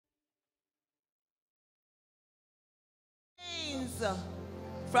rains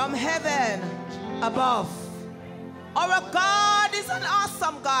from heaven above. Our God is an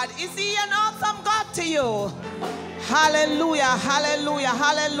awesome God. Is he an awesome God to you? Hallelujah, hallelujah,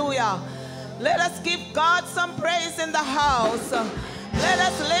 hallelujah. Let us give God some praise in the house. Let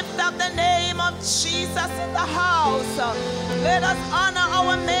us lift up the name of Jesus in the house. Let us honor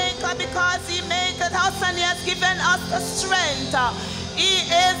our Maker because he made us and he has given us the strength. He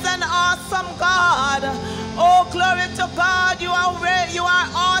is an awesome God. Oh, glory to God. You are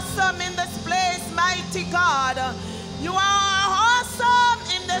awesome in this place, mighty God. You are awesome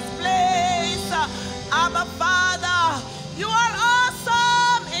in this place. Abba Father, you are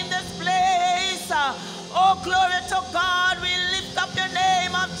awesome in this place. Oh, glory to God. We lift up your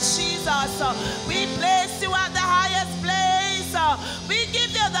name of Jesus. We place you at the highest place. We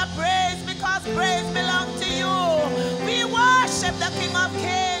give you the praise because praise belongs to you. We worship the King of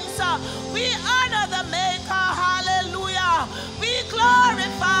Kings. We honor the Maker. Hallelujah. We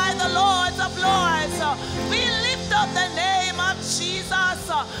glorify the Lord of Lords. We lift up the name of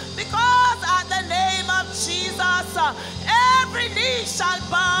Jesus because at the name of Jesus every knee shall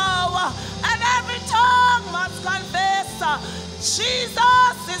bow and every tongue must confess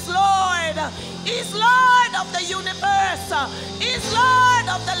Jesus is Lord. He's Lord of the universe. He's Lord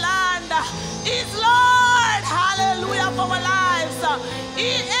of the land. He's Lord, hallelujah, of our lives.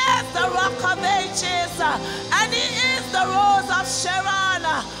 He is the Rock of Ages and he is the Rose of Sharon.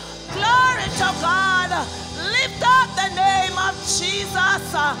 Glory to God. Lift up the name of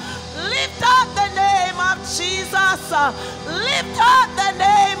Jesus. Lift up the name of Jesus. Lift up the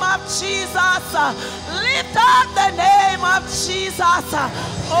name of Jesus. Lift up the name of Jesus.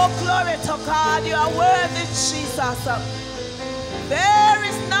 Oh, glory to God. You are worthy, Jesus. There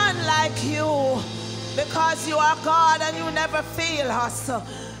is none like you because you are God and you never fail us.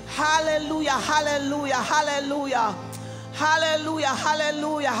 Hallelujah, hallelujah, hallelujah. Hallelujah,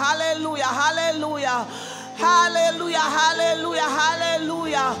 hallelujah, hallelujah, hallelujah. Hallelujah, hallelujah,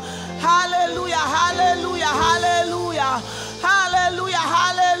 hallelujah. Hallelujah, hallelujah, hallelujah. Hallelujah,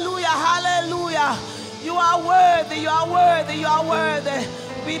 hallelujah, hallelujah. You are worthy, you are worthy, you are worthy.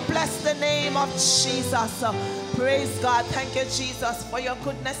 We bless the name of Jesus. Praise God. Thank you, Jesus, for your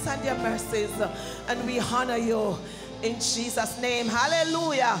goodness and your mercies. And we honor you in Jesus' name.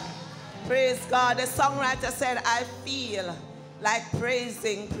 Hallelujah. Praise God. The songwriter said, I feel like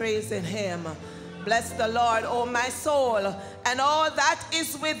praising him. Bless the Lord, oh my soul, and all that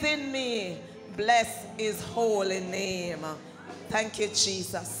is within me. Bless his holy name. Thank you,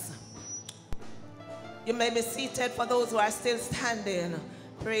 Jesus. You may be seated for those who are still standing.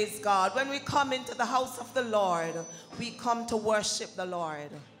 Praise God. When we come into the house of the Lord, we come to worship the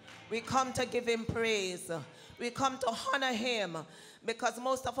Lord. We come to give him praise. We come to honor him because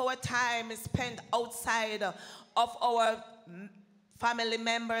most of our time is spent outside of our family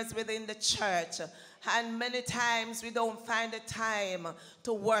members within the church, and many times we don't find the time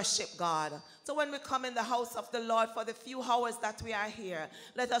to worship God. So when we come in the house of the Lord for the few hours that we are here,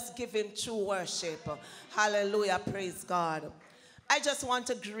 let us give him true worship. Hallelujah, praise God. I just want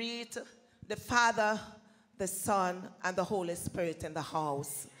to greet the Father, the Son, and the Holy Spirit in the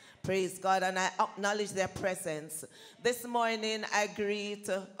house. Praise God, and I acknowledge their presence. This morning I greet,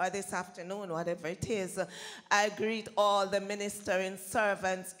 or this afternoon, whatever it is, I greet all the ministering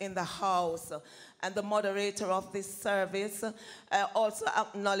servants in the house and the moderator of this service. I also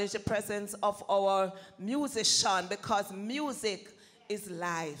acknowledge the presence of our musician because music is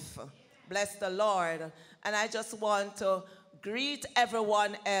life. Bless the Lord. And I just want to greet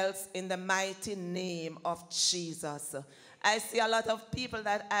everyone else in the mighty name of Jesus. I see a lot of people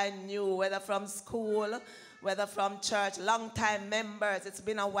that I knew, whether from school, whether from church, long-time members. It's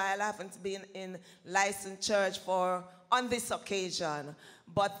been a while. I haven't been in licensed church on this occasion.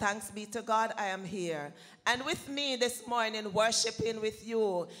 But thanks be to God, I am here. And with me this morning, worshiping with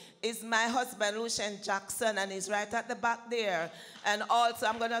you, is my husband, Lucian Jackson, and he's right at the back there. And also,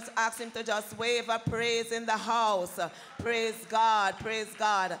 I'm going to ask him to just wave a praise in the house. Praise God, praise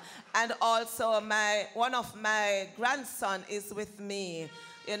God. And also, one of my grandson is with me,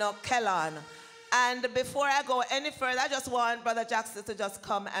 Kellan. And before I go any further, I just want Brother Jackson to just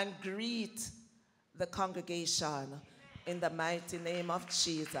come and greet the congregation in the mighty name of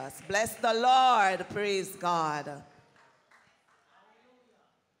Jesus. Bless the Lord. Praise God.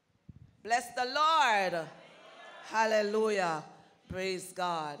 Bless the Lord. Hallelujah. Praise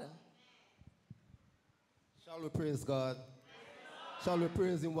God. Shall we praise God? Shall we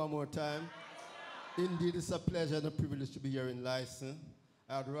praise him one more time? Indeed, it's a pleasure and a privilege to be here in Lyson.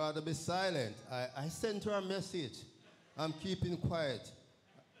 I'd rather be silent. I sent her a message. I'm keeping quiet.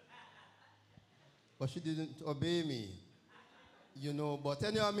 But she didn't obey me. You know, but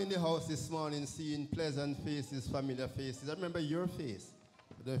anyhow, I'm in the house this morning seeing pleasant faces, familiar faces. I remember your face.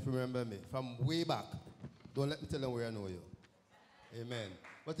 I don't know if you remember me. From way back. Don't let me tell them where I know you. Amen.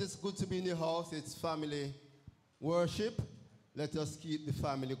 But it's good to be in the house. It's family worship. Let us keep the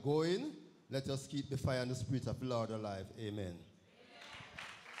family going. Let us keep the fire and the spirit of the Lord alive. Amen.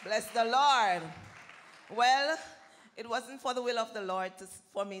 Bless the Lord. Well, it wasn't for the will of the Lord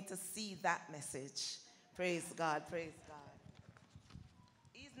for me to see that message. Praise God, praise God.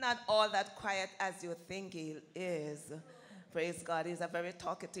 He's not all that quiet as you think he is. Praise God, he's a very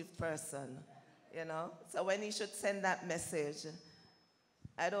talkative person, you know. So when he should send that message,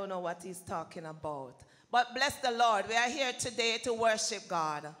 I don't know what he's talking about. But bless the Lord, we are here today to worship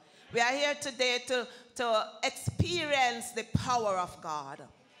God. We are here today to experience the power of God.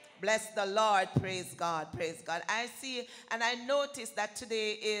 Bless the Lord, praise God, praise God. I see and I notice that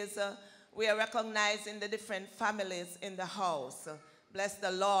today is, we are recognizing the different families in the house. Bless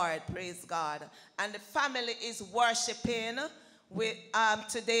the Lord, praise God. And the family is worshiping with,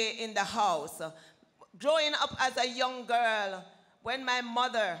 today in the house. Growing up as a young girl, when my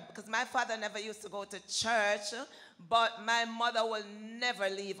mother, because my father never used to go to church, but my mother will never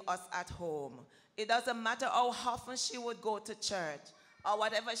leave us at home. It doesn't matter how often she would go to church or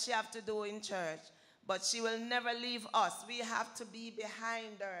whatever she have to do in church, but she will never leave us. We have to be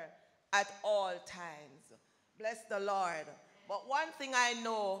behind her at all times. Bless the Lord. But one thing I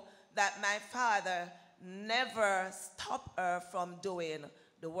know, that my father never stopped her from doing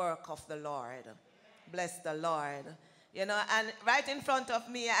the work of the Lord. Bless the Lord. You know, and right in front of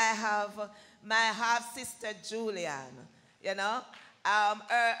me, I have my half-sister, Julian. You know,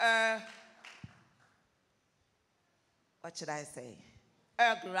 what should I say?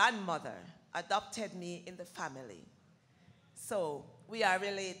 Her grandmother adopted me in the family. So we are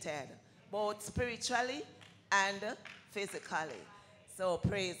related, both spiritually and physically. So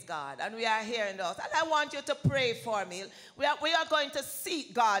praise God. And we are here in the house. And I want you to pray for me. We are going to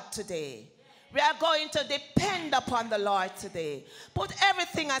seek God today. We are going to depend upon the Lord today. Put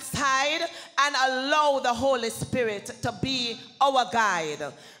everything aside and allow the Holy Spirit to be our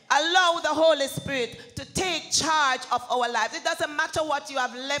guide. Allow the Holy Spirit to take charge of our lives. It doesn't matter what you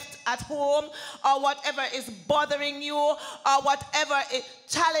have left at home or whatever is bothering you or whatever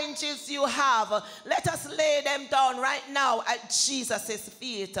challenges you have. Let us lay them down right now at Jesus'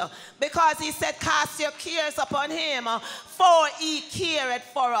 feet. Because he said, cast your cares upon him, for he careth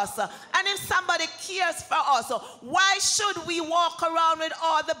for us. And if somebody cares for us, why should we walk around with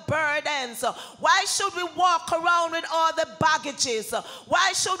all the burdens? Why should we walk around with all the baggages?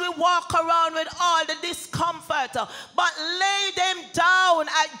 Why should we walk around with all the discomfort? But lay them down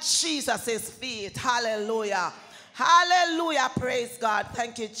at Jesus' feet. Hallelujah. Hallelujah. Praise God.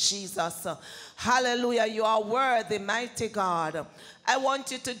 Thank you, Jesus. Hallelujah. You are worthy, mighty God. I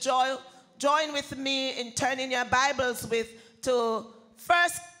want you to join with me in turning your Bibles to 1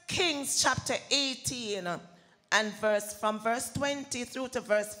 Kings chapter 18 and from verse 20 through to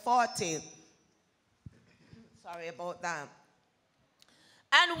verse 40. Sorry about that.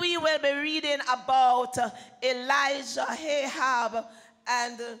 And we will be reading about Elijah, Ahab,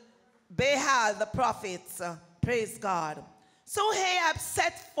 and Baal, the prophets. Praise God. So Ahab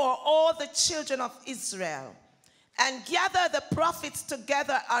sent for all the children of Israel and gathered the prophets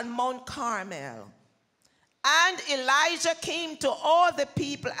together on Mount Carmel. And Elijah came to all the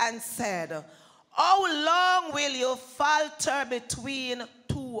people and said, how long will you falter between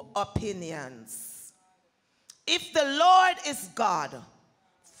two opinions? If the Lord is God,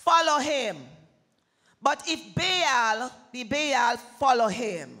 follow him. But if Baal be Baal, follow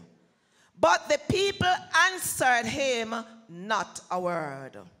him. But the people answered him not a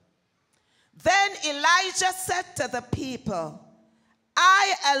word. Then Elijah said to the people,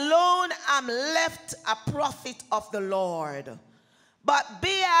 I alone am left a prophet of the Lord. But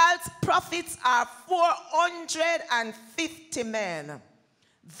Baal's prophets are 450 men.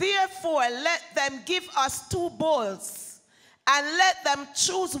 Therefore let them give us 2 bulls, and let them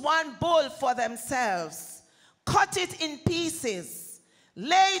choose 1 bull for themselves. Cut it in pieces.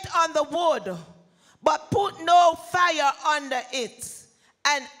 Lay it on the wood, but put no fire under it.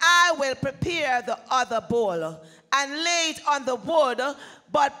 And I will prepare the other bull, and lay it on the wood,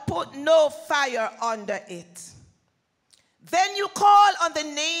 but put no fire under it. Then you call on the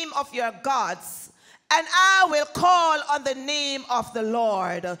name of your gods, and I will call on the name of the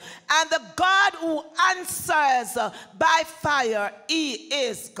Lord. And the God who answers by fire, he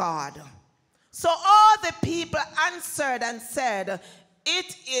is God. So all the people answered and said,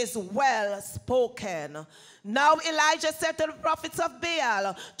 it is well spoken. Now Elijah said to the prophets of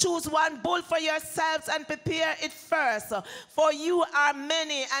Baal, choose one bull for yourselves and prepare it first, for you are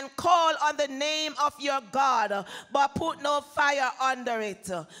many, and call on the name of your God, but put no fire under it.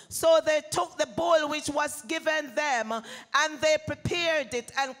 So they took the bull which was given them, and they prepared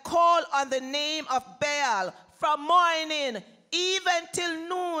it and called on the name of Baal from morning even till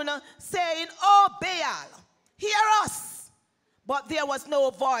noon, saying, O Baal, hear us. But there was no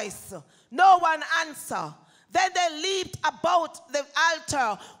voice, no one answer. Then they leaped about the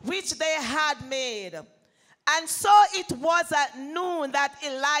altar which they had made. And so it was at noon that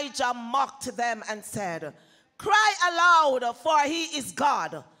Elijah mocked them and said, cry aloud, for he is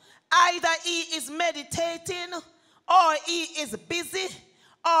God. Either he is meditating, or he is busy,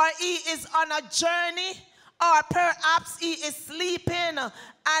 or he is on a journey, or perhaps he is sleeping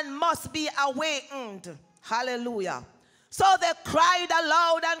and must be awakened. Hallelujah. So they cried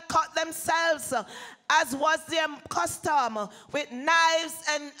aloud and cut themselves, as was their custom, with knives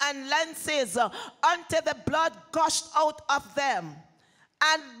and lances, until the blood gushed out of them.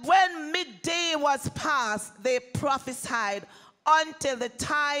 And when midday was past, they prophesied until the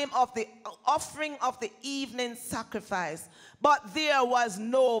time of the offering of the evening sacrifice. But there was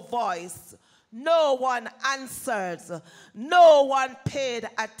no voice. No one answered. No one paid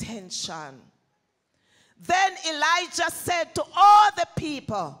attention. Then Elijah said to all the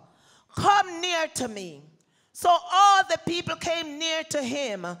people, come near to me. So all the people came near to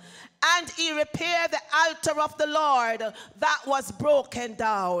him, and he repaired the altar of the Lord that was broken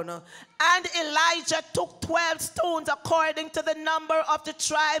down. And Elijah took 12 stones according to the number of the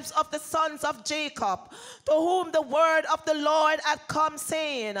tribes of the sons of Jacob, to whom the word of the Lord had come,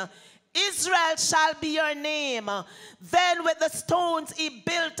 saying, Israel shall be your name. Then with the stones he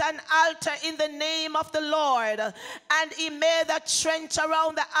built an altar in the name of the Lord, and he made a trench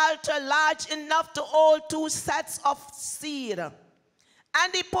around the altar large enough to hold 2 sets of seed.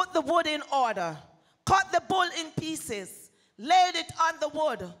 And he put the wood in order, cut the bull in pieces, laid it on the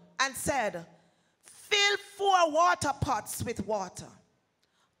wood, and said, fill 4 water pots with water,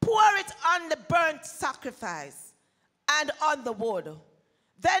 pour it on the burnt sacrifice and on the wood.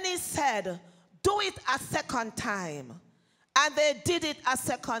 Then he said, do it a second time. And they did it a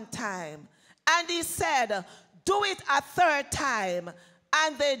second time. And he said, do it a third time.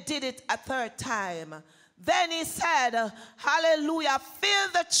 And they did it a third time. Then he said, hallelujah, fill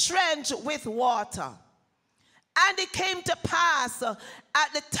the trench with water. And it came to pass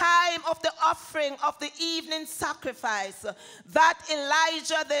at the time of the offering of the evening sacrifice that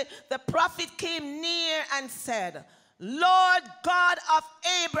Elijah the prophet came near and said, Lord God of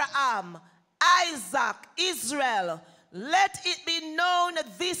Abraham, Isaac, Israel, let it be known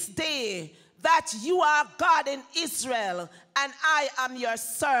this day that you are God in Israel, and I am your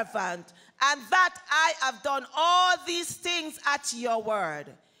servant, and that I have done all these things at your word.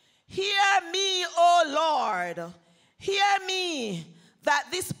 Hear me, O Lord, hear me, that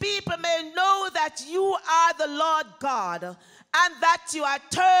this people may know that you are the Lord God, and that you have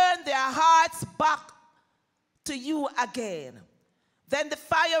turned their hearts back to you again. Then the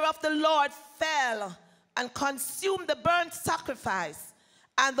fire of the Lord fell and consumed the burnt sacrifice,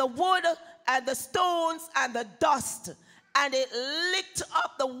 and the wood, and the stones, and the dust, and it licked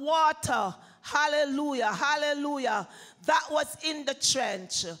up the water, hallelujah, hallelujah, that was in the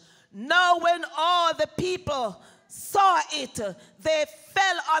trench. Now when all the people saw it, they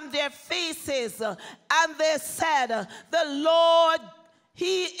fell on their faces, and they said, the Lord,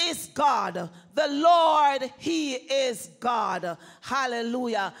 he is God. The Lord, he is God.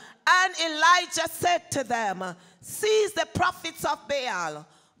 Hallelujah. And Elijah said to them, seize the prophets of Baal.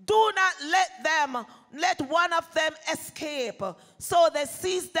 Do not let one of them escape. So they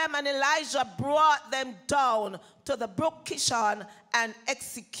seized them, and Elijah brought them down to the brook Kishon and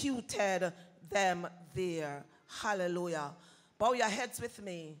executed them there. Hallelujah. Bow your heads with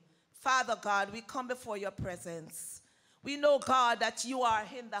me. Father God, we come before your presence. We know, God, that you are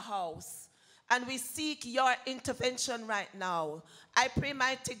in the house, and we seek your intervention right now. I pray,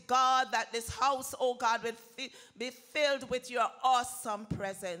 mighty God, that this house, oh God, will be filled with your awesome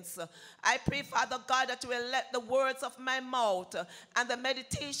presence. I pray, Father God, that you will let the words of my mouth and the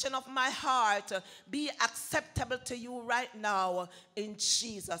meditation of my heart be acceptable to you right now, in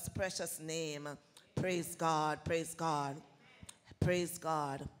Jesus' precious name. Praise God, praise God, praise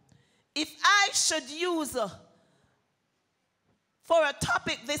God. If I should use for a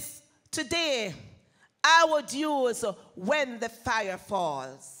topic this today, I would use when the fire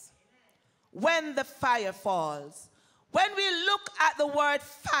falls. When the fire falls. When we look at the word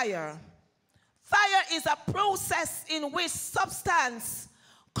fire, Fire is a process in which substance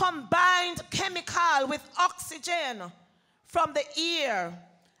combined chemical with oxygen from the air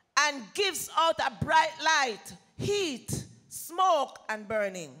and gives out a bright light, heat, smoke, and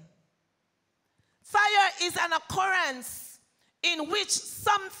burning. Fire is an occurrence in which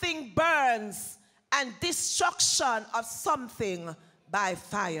something burns and destruction of something by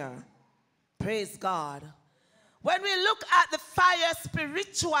fire. Praise God. When we look at the fire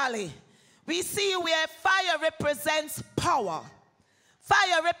spiritually, we see where fire represents power.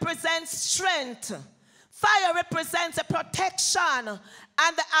 Fire represents strength. Fire represents a protection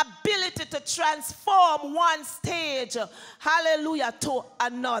and the ability to transform one stage, hallelujah, to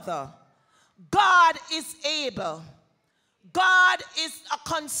another. God is able. God is a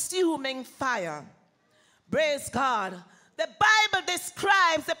consuming fire. Praise God. The Bible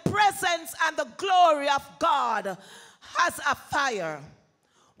describes the presence and the glory of God as a fire.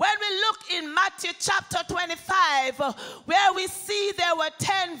 When we look in Matthew chapter 25, where we see there were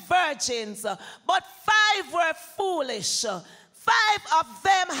 10 virgins, but 5 were foolish. 5 of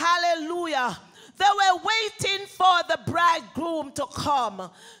them, hallelujah, they were waiting for the bridegroom to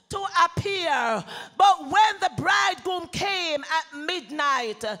come, to appear. But when the bridegroom came at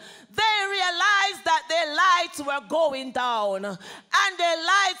midnight, they realized that their lights were going down and their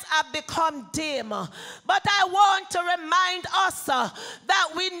lights have become dim. But I want to remind us that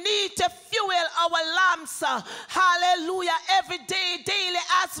we need to fuel our lamps, hallelujah, every day, daily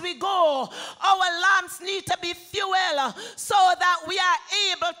as we go. Our lamps need to be fueled so that we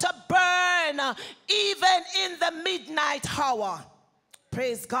are able to burn even in the midnight hour.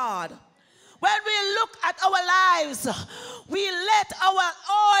 Praise God. When we look at our lives, we let our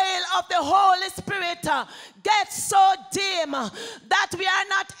oil of the Holy Spirit get so dim that we are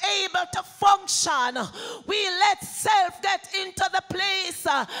not able to function. We let self get into the place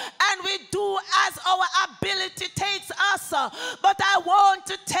and we do as our ability takes us. But I want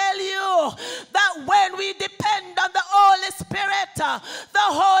to tell you that when we depend on the Holy Spirit, the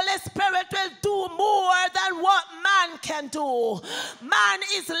Holy Spirit will do more than what man can do. Man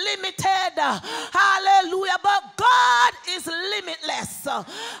is limited. Hallelujah. But God is limitless.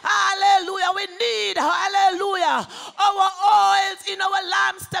 Hallelujah. We need, hallelujah, our oils in our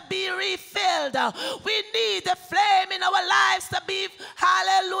lamps to be refilled. We need the flame in our lives to be,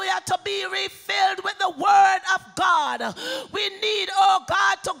 hallelujah, to be refilled with the word of God. We need, oh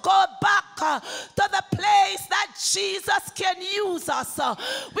God, to go back to the place that Jesus can use us.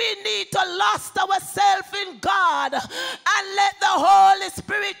 We need to lost ourselves in God and let the Holy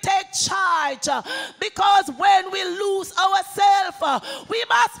Spirit take charge. Because when we lose ourselves, we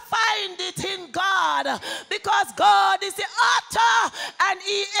must find it in God. Because God is the author and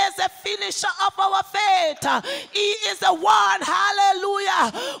He is the finisher of our faith. He is the one,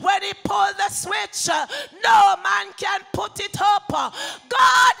 hallelujah, when He pulls the switch, no man can put it up.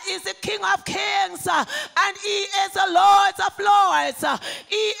 God is the King of Kings and He is the Lord of Lords.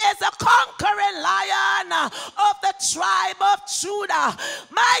 He is the conquering Lion of the tribe of Judah.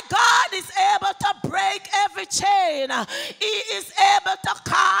 My God is able to break every chain. He is able to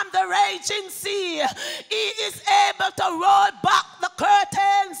calm the raging sea. He is able to roll back the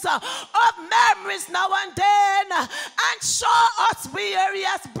curtains of memories now and then and show us where He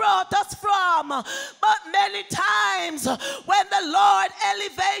has brought us from. But many times when the Lord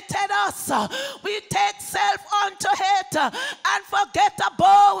elevated us, we take self unto it and forget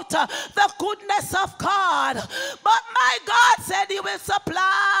about the goodness of God. But my God said He will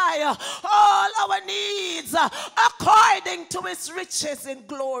supply all our needs according to His riches in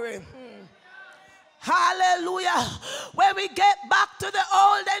glory. Hallelujah. When we get back to the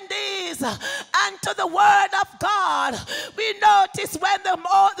olden days and to the word of God, we notice when the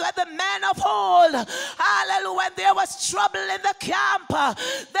men of old, hallelujah, when there was trouble in the camp,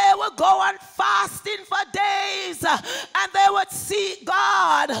 they would go on fasting for days and they would seek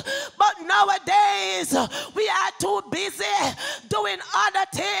God. But nowadays, we are too busy doing other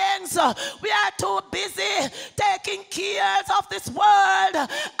things. We are too busy taking care of this world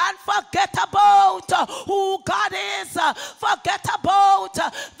and forget about who God is. Forget about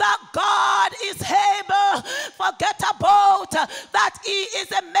that God is able. Forget about that He is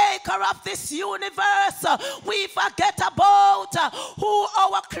the maker of this universe. We forget about who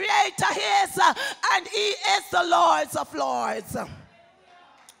our Creator is, and He is the Lord of Lords.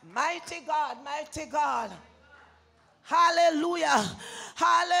 Mighty God, mighty God. Hallelujah.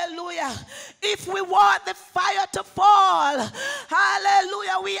 Hallelujah. If we want the fire to fall,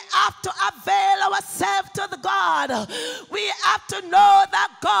 hallelujah, we have to avail ourselves to the God. We have to know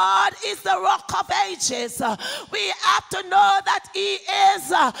that God is the rock of ages. We have to know that he is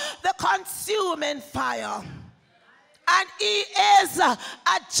the consuming fire. And he is a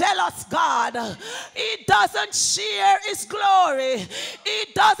jealous God. He doesn't share his glory. He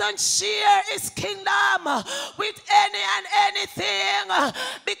doesn't share his kingdom with any and anything,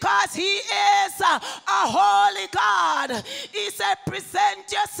 because he is a holy God. He said, present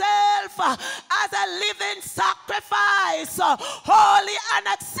yourself as a living sacrifice, holy and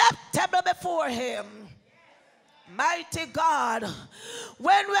acceptable before him. Mighty God,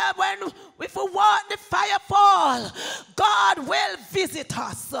 if we want the fire fall, God will visit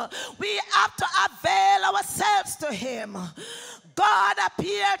us. We have to avail ourselves to him. God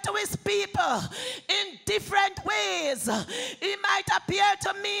appeared to his people in different ways. He might appear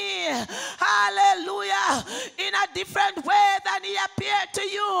to me, hallelujah, in a different way than he appeared to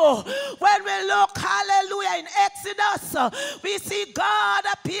you. When we look, hallelujah, in Exodus, we see God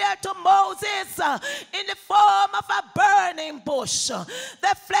appear to Moses in the form of a burning bush.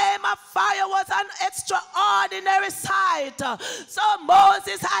 The flame of fire was an extraordinary sight. So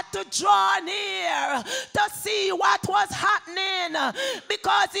Moses had to draw near to see what was happening,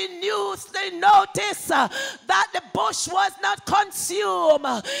 because he noticed that the bush was not consumed.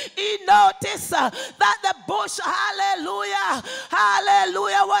 He noticed that the bush, hallelujah,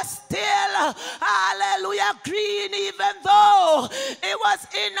 hallelujah, was still, hallelujah, green, even though it was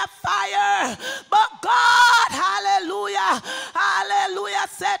in a fire. But God, hallelujah, hallelujah,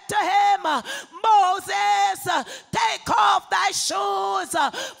 said to him, Moses, take off thy shoes,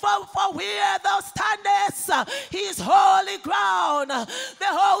 for where thou standest is holy ground. The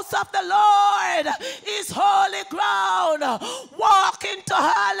house of the Lord is holy ground. Walk into,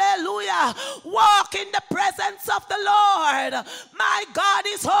 hallelujah, walk in the presence of the Lord. My God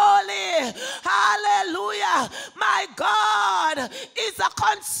is holy. Hallelujah. My God is a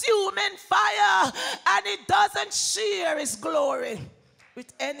consuming fire, and it doesn't share his glory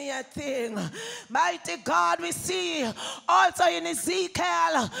with anything. Mighty God, we see also in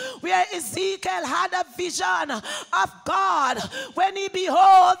Ezekiel, where Ezekiel had a vision of God when he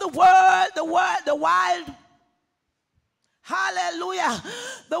behold the wild, hallelujah,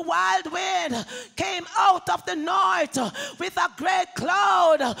 the wild wind came out of the north with a great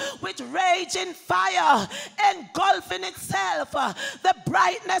cloud, with raging fire engulfing itself. The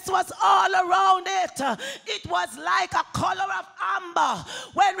brightness was all around it. It was like a color of amber.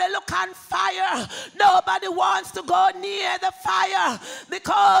 When we look on fire, nobody wants to go near the fire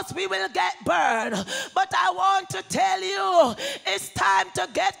because we will get burned. But I want to tell you, it's time to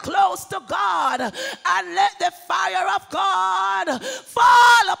get close to God and let the fire of God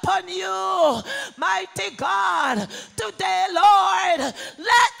fall upon you. Mighty God, today, Lord,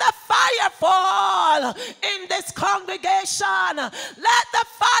 let the fire fall in this congregation. Let the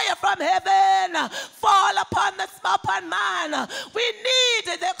fire from heaven fall upon man. We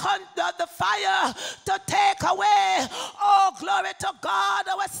need the fire to take away, oh glory to God,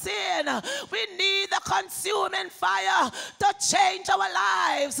 our sin. We need the consuming fire to change our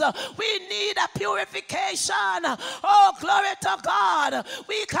lives. We need a purification, oh glory to God.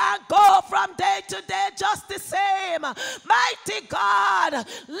 We can't go from day to day just the same. Mighty God,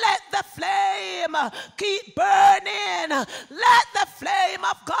 let the flame keep burning. Let the flame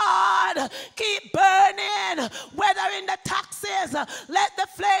of God keep burning. Whether in the taxis, let the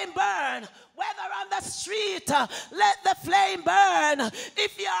flame burn. Whether on the street, let the flame burn.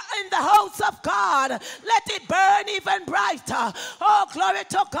 If you're in the house of God, let it burn even brighter. Oh, glory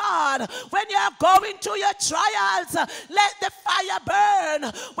to God. When you're going through your trials, let the fire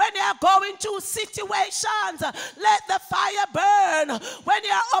burn. When you're going through situations, let the fire burn. When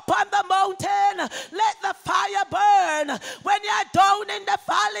you're up on the mountain, let the fire burn. When you're down in the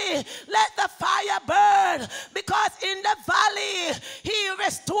valley, let the fire burn. Because in the valley, he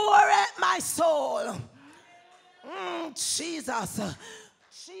restoreth my soul. Jesus.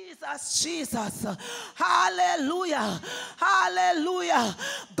 Jesus, Jesus. Hallelujah. Hallelujah.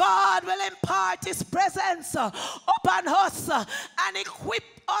 God will impart his presence upon us and equip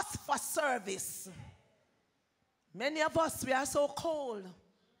us for service. Many of us, we are so cold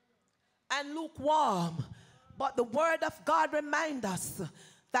and lukewarm, but the word of God reminds us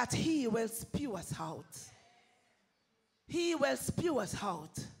that he will spew us out. He will spew us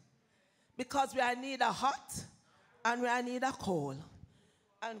out. Because we are neither hot and we are neither cold.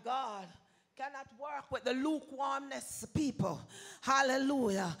 And God cannot work with the lukewarmness people.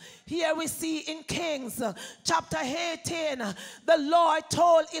 Hallelujah. Here we see in Kings chapter 18, the Lord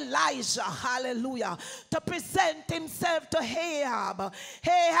told Elijah, hallelujah, to present himself to Ahab,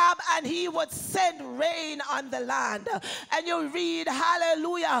 and he would send rain on the land. And you read,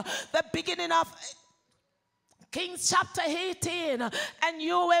 hallelujah, the beginning of Kings chapter 18, and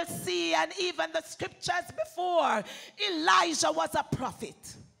you will see, and even the scriptures before, Elijah was a prophet.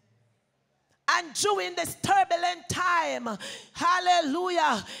 And during this turbulent time,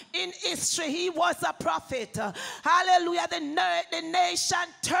 hallelujah, in history, he was a prophet. Hallelujah, the nation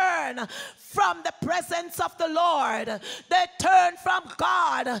turned from the presence of the Lord. They turned from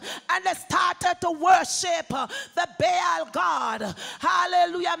God and they started to worship the Baal God.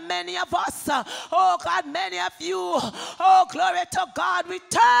 Hallelujah, many of us, oh God, many of you, oh glory to God, we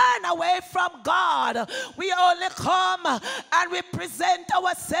turn away from God. We only come and we present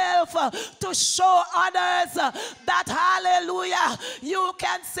ourselves to show others that, hallelujah, you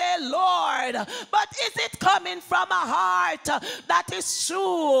can say, Lord, but is it coming from a heart that is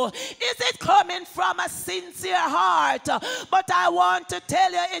true? Is it coming from a sincere heart? But I want to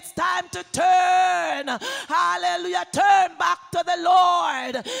tell you, it's time to turn. Hallelujah, turn back to the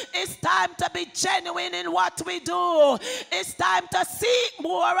Lord. It's time to be genuine in what we do. It's time to seek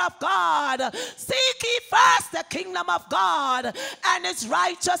more of God. Seek ye first the kingdom of God and his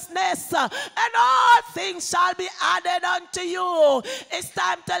righteousness, and all things shall be added unto you. It's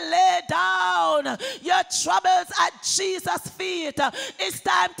time to lay down your troubles at Jesus' feet. It's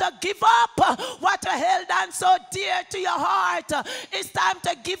time to give up what you held on so dear to your heart. It's time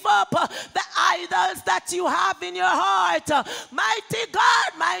to give up the idols that you have in your heart.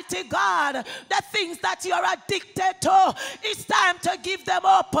 Mighty God, the things that you're addicted to, it's time to give them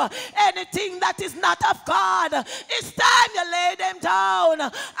up. Anything that is not of God, it's time you lay them down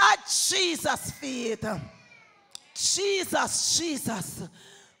at Jesus' feet. Jesus.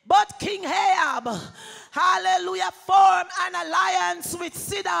 But King Ahab, hallelujah, formed an alliance with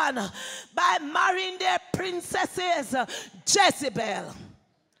Sidon by marrying their princesses, Jezebel.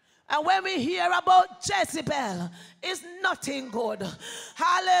 And when we hear about Jezebel, it's nothing good.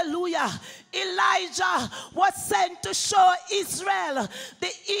 Hallelujah. Elijah was sent to show Israel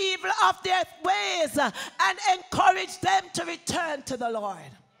the evil of their ways and encourage them to return to the Lord.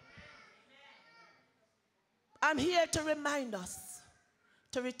 I'm here to remind us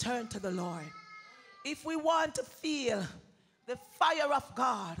to return to the Lord. If we want to feel the fire of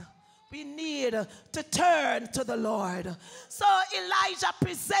God, we need to turn to the Lord. So Elijah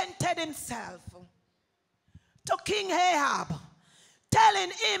presented himself to King Ahab,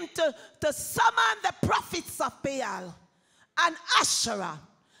 telling him to summon the prophets of Baal and Asherah.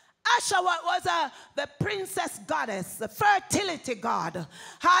 Asherah was the princess goddess, the fertility god.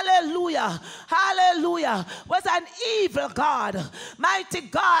 Hallelujah. Was an evil god. Mighty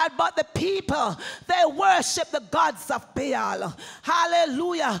God, but the people, they worship the gods of Baal.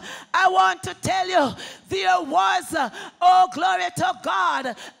 Hallelujah. I want to tell you, there was, oh glory to God,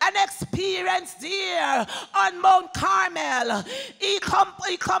 an experience there on Mount Carmel. He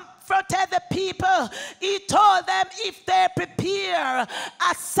confronted the people. He told them if they prepare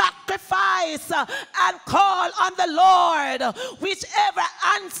a sacrifice and call on the Lord, whichever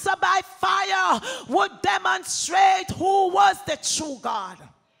answer by fire would demonstrate who was the true God.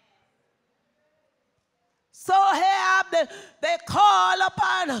 So Ahab, they call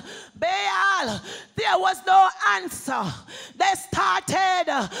upon Baal. There was no answer. They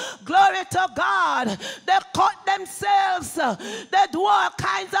started, glory to God. They cut themselves. They do all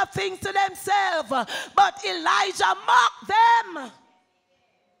kinds of things to themselves. But Elijah mocked them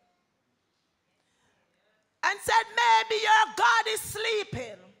and said, maybe your God is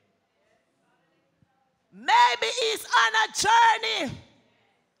sleeping. Maybe he's on a journey.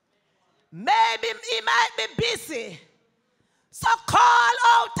 Maybe he might be busy. So call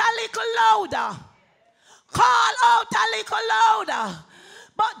out a little louder. Call out a little louder.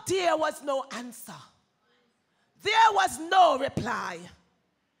 But there was no answer. There was no reply.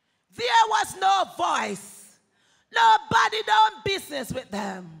 There was no voice. Nobody done business with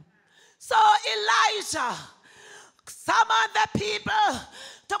them. So Elijah summoned the people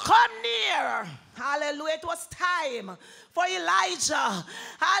to come near. Hallelujah. It was time for Elijah,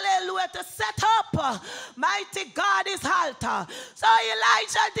 hallelujah, to set up, mighty God, his altar. So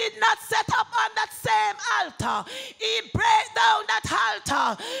Elijah did not set up on that same altar. He break down that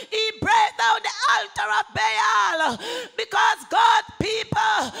altar. He break down the altar of Baal, because God's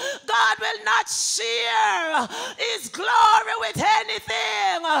people, God will not share his glory with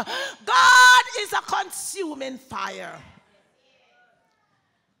anything. God is a consuming fire.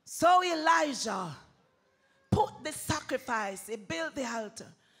 So Elijah put the sacrifice, he built the altar,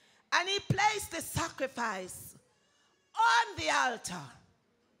 and he placed the sacrifice on the altar.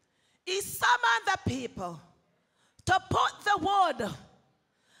 He summoned the people to put the wood,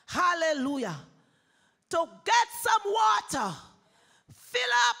 hallelujah, to get some water,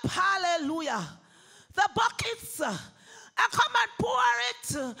 fill up, hallelujah, the buckets, and come and pour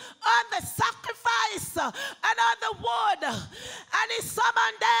it on the sacrifice and on the wood. And he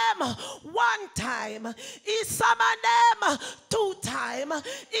summoned them one time. He summoned them 2 times.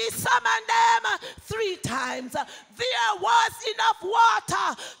 He summoned them 3 times. There was enough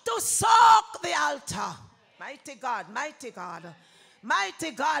water to soak the altar. Mighty God, mighty God. Mighty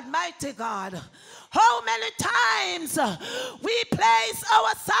God, mighty God. How many times we place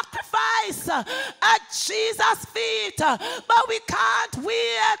our sacrifice at Jesus' feet, but we can't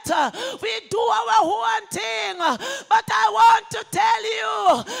wait. We do our own thing. But I want to tell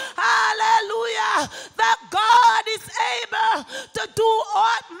you, hallelujah, that God is able to do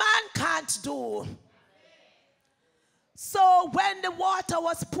what man can't do. So when the water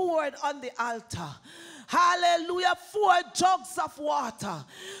was poured on the altar, hallelujah, 4 jugs of water.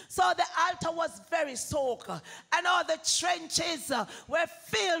 So the altar was very soaked, and all the trenches were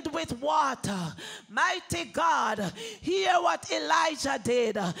filled with water. Mighty God, hear what Elijah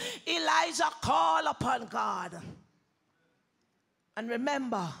did. Elijah called upon God. And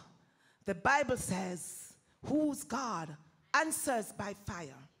remember, the Bible says, whose God answers by fire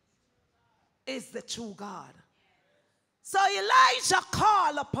is the true God. So Elijah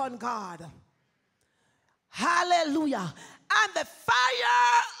called upon God. Hallelujah. And the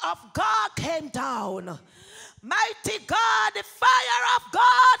fire of God came down. Mighty God, the fire of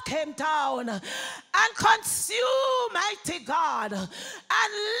God came down and consumed, mighty God,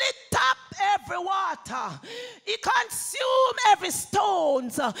 and lit up every water. It consumed every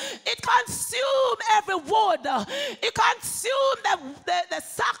stones. It consumed every wood. It consumed the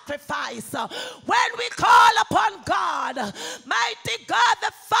sacrifice. When we call upon God, mighty God,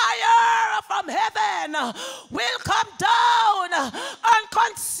 the fire from heaven will come down and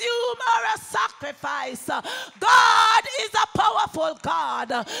consume our sacrifice. God is a powerful God.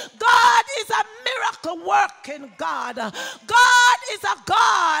 God is a miracle working God. God is a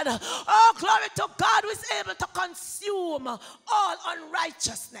God, oh glory to God, who is able to consume all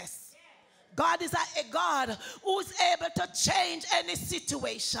unrighteousness. God is a God who's able to change any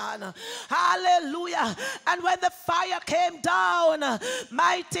situation. Hallelujah. And when the fire came down,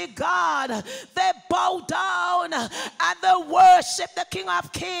 mighty God, they bowed down and they worship the King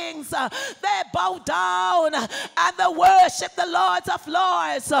of Kings. They bow down and they worship the Lords of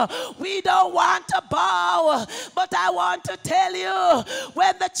Lords. We don't want to bow, but I want to tell you,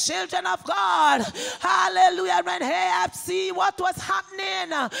 when the children of God, hallelujah, when Ahab see what was happening,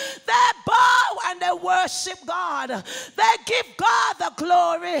 they bow and they worship God. They give God the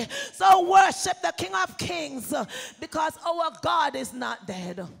glory. So worship the King of Kings, because our God is not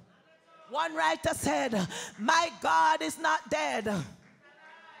dead. One writer said, my God is not dead,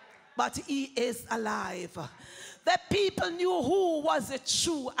 but he is alive. The people knew who was the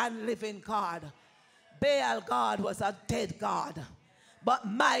true and living God. Baal God was a dead God, but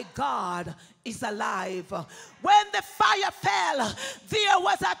my God is alive. When the fire fell, there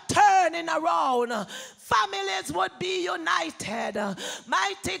was a turning around. Families would be united.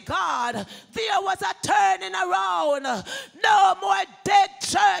 Mighty God, there was a turning around. No more dead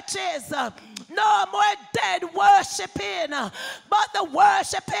churches. No more dead worshiping, but the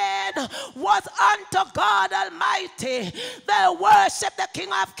worshiping was unto God Almighty. They worship the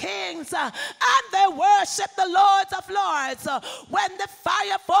King of Kings and they worship the Lords of Lords. When the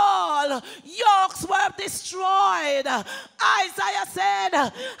fire fall, yokes were destroyed. Isaiah said,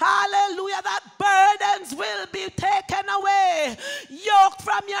 hallelujah, that burdens will be taken away. Yoke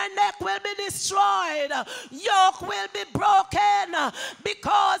from your neck will be destroyed. Yoke will be broken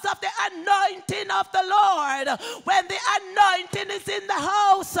because of the anointing of the Lord. When the anointing is in the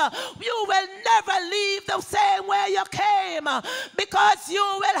house, you will never leave the same way you came, because you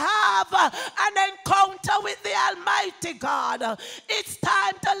will have an encounter with the Almighty God. It's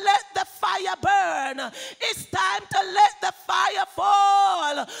time to let the fire burn. It's time to let the fire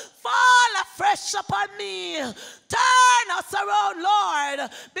fall. Fall afresh upon me. Turn us around, Lord,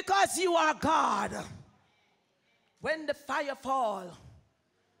 because you are God. When the fire falls,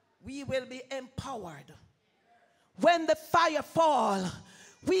 we will be empowered. When the fire falls,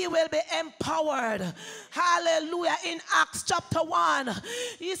 we will be empowered. Hallelujah. In Acts chapter 1,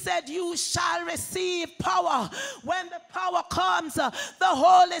 he said, you shall receive power. When the power comes, the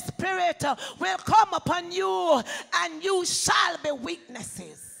Holy Spirit will come upon you and you shall be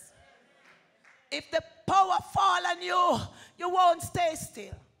witnesses. If the power fall on you, you won't stay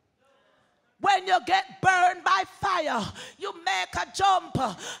still. When you get burned by fire, you make a jump.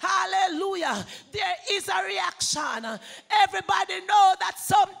 Hallelujah. There is a reaction. Everybody know that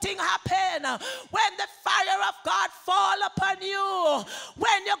something happened when the fire of God fall upon you.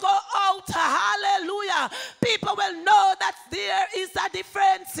 When you go out, hallelujah, people will know that there is a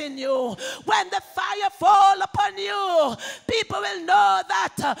difference in you. When the fire fall upon you, people will know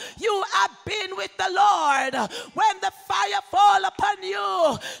that you have been with the Lord. When the fire fall upon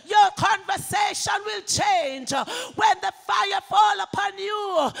you, your conversation will change. When the fire fall upon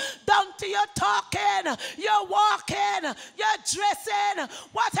you, down to your talking, your walking, your dressing,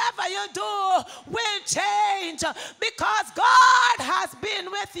 whatever you do will change, because God has been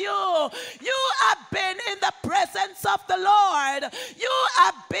with you. You have been in the presence of the Lord. You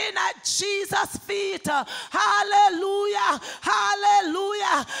have been at Jesus' feet. Hallelujah,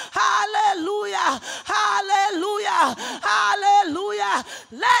 hallelujah, hallelujah, hallelujah, hallelujah.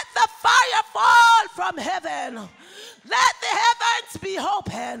 Let the fire fall from heaven. Let the heavens be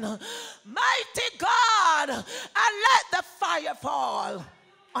open, mighty God, and let the fire fall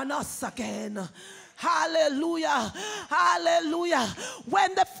on us again. Hallelujah, hallelujah.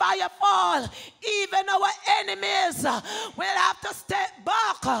 When the fire falls, even our enemies will have to step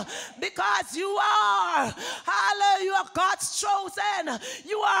back, because you are, hallelujah, you are God's chosen.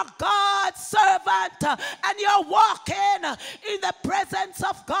 You are God's servant, and you're walking in the presence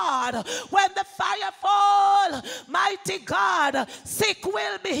of God. When the fire falls, mighty God, sick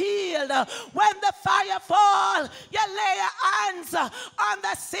will be healed. When the fire falls, you lay your hands on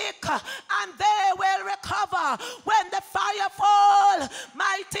the sick and they will recover. When the fire falls,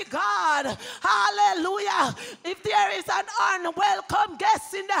 mighty God, hallelujah, if there is an unwelcome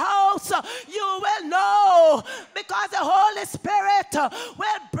guest in the house, you will know, because the Holy Spirit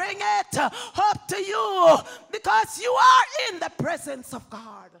will bring it up to you, because you are in the presence of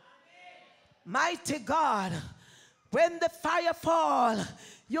God. Mighty God, when the fire falls,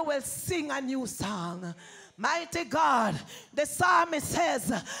 you will sing a new song. Mighty God, the psalmist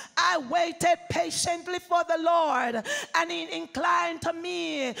says, I waited patiently for the Lord, and he inclined to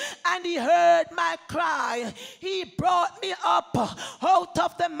me, and he heard my cry. He brought me up out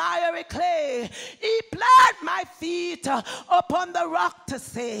of the miry clay. He planted my feet upon the rock to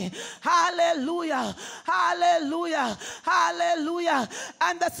say, hallelujah, hallelujah, hallelujah.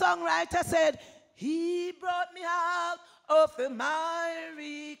 And the songwriter said, he brought me out of the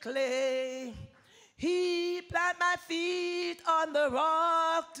miry clay. He planted my feet on the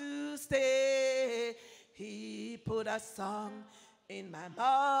rock to stay. He put a song in my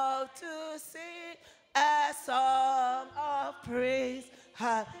mouth to sing, a song of praise.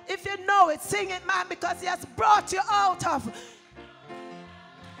 If you know it, sing it, man, because he has brought you out of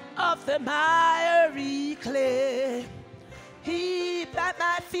the miry clay. He planted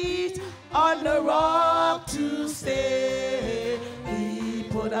my feet on the rock to stay. He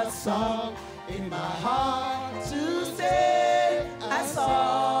put a song in my heart to sing, a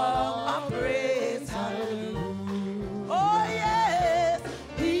song of praise. Hallelujah. Oh yes,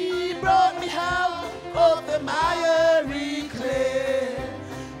 he brought me out of the miry clay.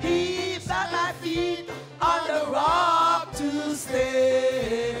 He planted my feet on the rock to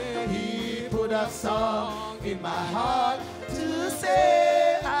stay. He put a song in my heart to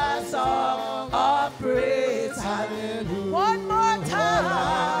sing, a song of praise. Hallelujah. One more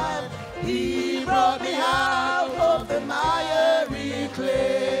time. He brought me out of the miry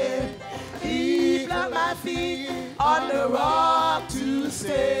clay. He planted my feet on the rock to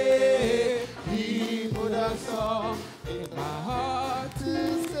stay. He put a song in my heart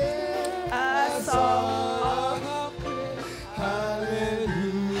to sing, a song of praise.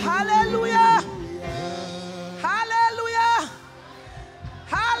 Hallelujah. Hallelujah. Hallelujah.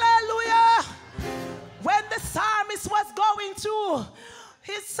 Hallelujah. When the psalmist was going through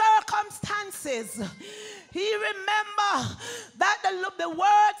his circumstances, he remembered that the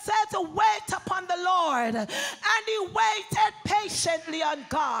word said to wait upon the Lord, and he waited patiently on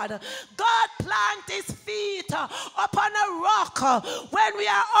God. God planted his feet upon a rock. When we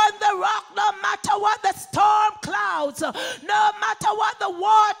are on the rock, no matter what the storm clouds, no matter what the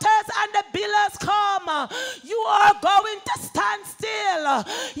waters and the billows come, you are going to stand still.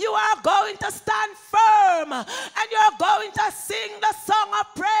 You are going to stand firm, and you are going to sing the song of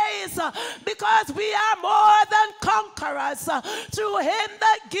praise, because we are more than conquerors through him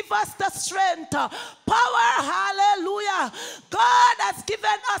that give us the strength. Power, hallelujah. God has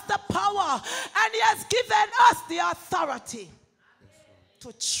given us the power, and he has given us the authority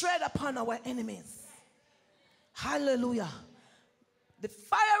to tread upon our enemies. Hallelujah. The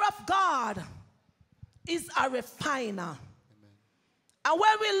fire of God is a refiner. Amen. And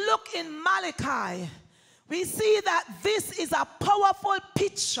when we look in Malachi, we see that this is a powerful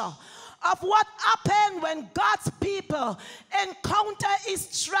picture of what happened when God's people encounter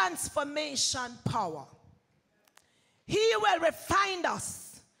his transformation power. He will refine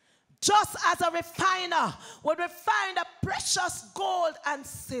us, just as a refiner would refine the precious gold and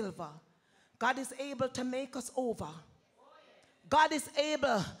silver. God is able to make us over. God is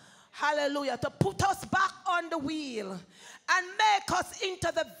able, hallelujah, to put us back on the wheel and make us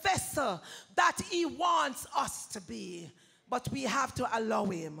into the vessel that he wants us to be. But we have to allow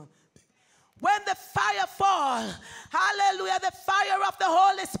him. When the fire falls, hallelujah, the fire of the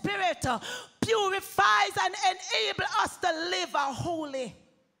Holy Spirit purifies and enables us to live a holy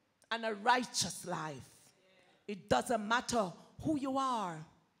and a righteous life. It doesn't matter who you are.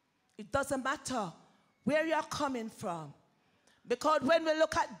 It doesn't matter where you're coming from. Because when we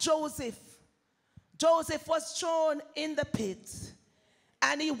look at Joseph, Joseph was thrown in the pit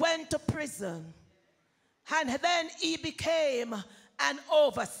and he went to prison. And then he became an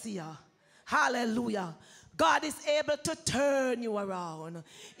overseer. Hallelujah. God is able to turn you around.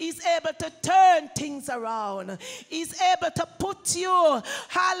 He's able to turn things around. He's able to put you,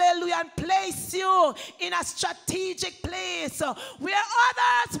 hallelujah, and place you in a strategic place where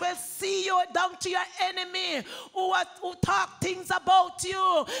others will see you down to your enemy who talk things about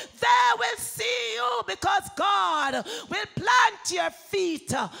you. They will see you because God will plant your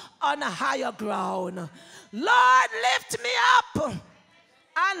feet on a higher ground. Lord, lift me up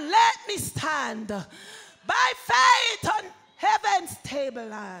and let me stand by faith on heaven's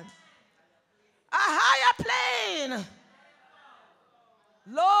tableland, a higher plane.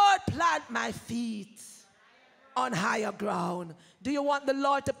 Lord, plant my feet on higher ground. Do you want the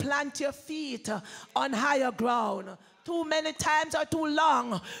Lord to plant your feet on higher ground? Too many times or too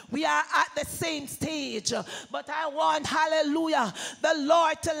long, we are at the same stage. But I want, hallelujah, the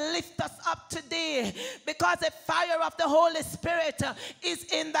Lord to lift us up today because the fire of the Holy Spirit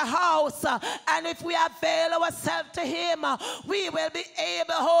is in the house. And if we avail ourselves to him, we will be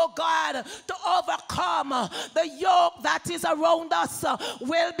able, oh God, to overcome. The yoke that is around us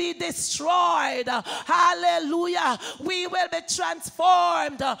will be destroyed. Hallelujah. We will be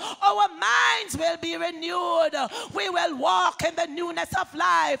transformed. Our minds will be renewed. We will walk in the newness of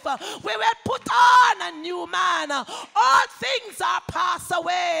life. We will put on a new man. All things are passed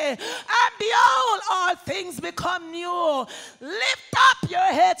away, and behold, all things become new. Lift up your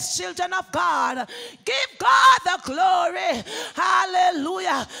heads, children of God. Give God the glory.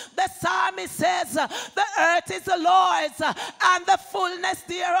 Hallelujah. The psalmist says, the earth is the Lord's and the fullness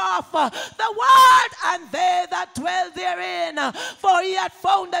thereof, the world and they that dwell therein. For he had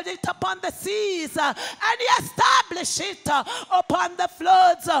founded it upon the seas, and he established it upon the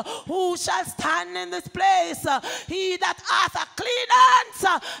floods. Who shall stand in this place? He that hath a clean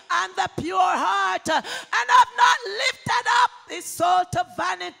hands and the pure heart, and have not lifted up his soul to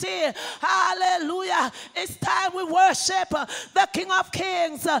vanity. Hallelujah. It's time we worship the King of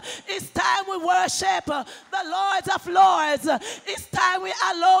Kings. It's time we worship the Lord of Lords. It's time we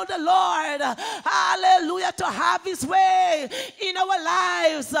allow the Lord, hallelujah, to have his way in our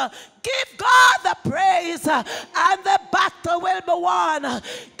lives. Give God the praise and the battle will be won.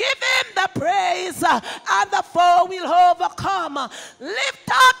 Give him the praise and the foe will overcome. Lift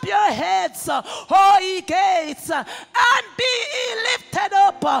up your heads, O ye gates, and be ye lifted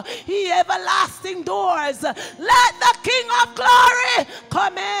up, ye everlasting doors. Let the King of glory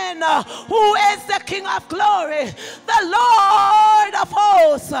come in. Who is the King of glory? The Lord of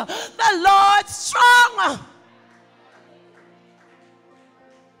hosts, the Lord strong.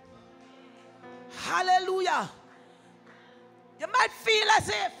 Hallelujah. You might feel as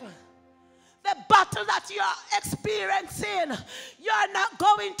if the battle that you're experiencing, you're not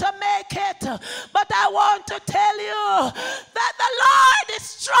going to make it. But I want to tell you that the Lord is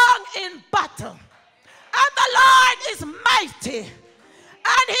strong in battle. And the Lord is mighty.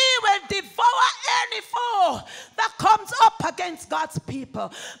 And he will devour any foe that comes up against God's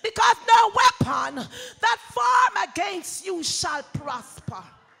people. Because no weapon that form against you shall prosper.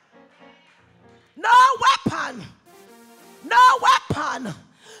 No weapon, no weapon,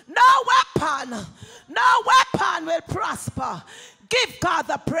 no weapon, no weapon will prosper. Give God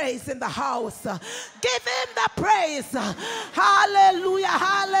the praise in the house. Give him the praise. Hallelujah,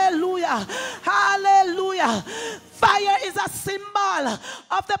 hallelujah, hallelujah. Fire is a symbol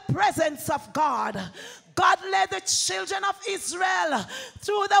of the presence of God. God led the children of Israel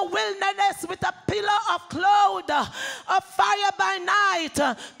through the wilderness with a pillar of cloud of fire by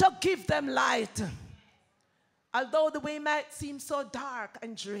night to give them light. Although the way might seem so dark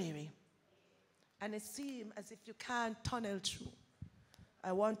and dreary, and it seems as if you can't tunnel through,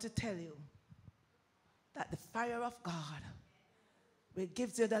 I want to tell you that the fire of God will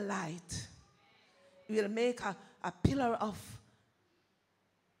give you the light. It will make a pillar of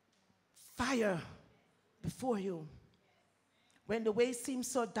fire before you. When the way seems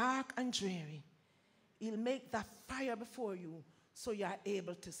so dark and dreary, He'll make that fire before you so you are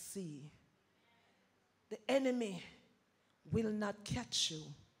able to see. The enemy will not catch you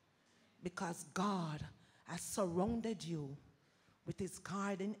because God has surrounded you with His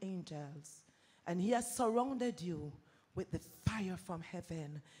guardian angels, and He has surrounded you with the fire from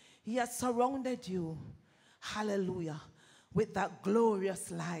heaven. He has surrounded you, hallelujah, with that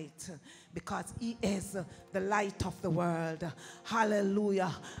glorious light, because He is the light of the world.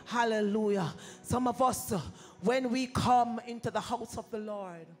 Hallelujah, hallelujah. Some of us, when we come into the house of the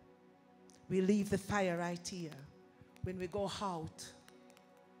Lord, we leave the fire right here. When we go out,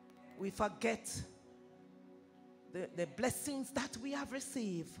 we forget the blessings that we have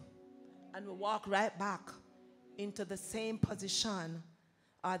received, and we walk right back into the same position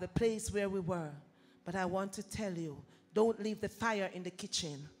or the place where we were. But I want to tell you, don't leave the fire in the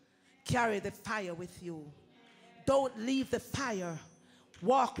kitchen. Carry the fire with you. Don't leave the fire.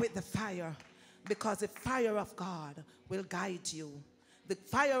 Walk with the fire, because the fire of God will guide you. The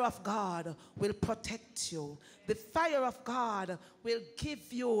fire of God will protect you. The fire of God will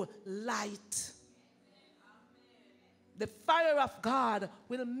give you light. The fire of God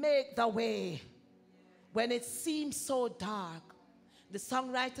will make the way when it seems so dark. The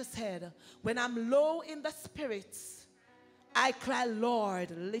songwriter said, when I'm low in the spirits, I cry,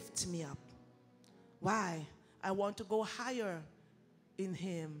 Lord, lift me up. Why? I want to go higher in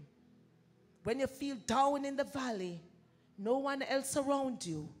Him. When you feel down in the valley, no one else around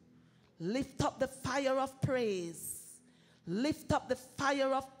you, lift up the fire of praise. Lift up the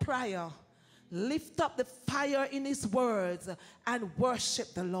fire of prayer. Lift up the fire in His words and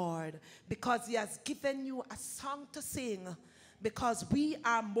worship the Lord, because He has given you a song to sing, because we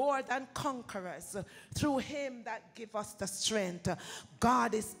are more than conquerors through Him that give us the strength.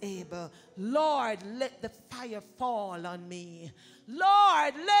 God is able. Lord, let the fire fall on me.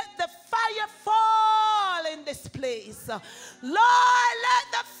 Lord, let the fire fall in this place. Lord,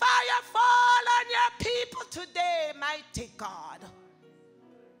 let the fire fall on your people today, mighty God.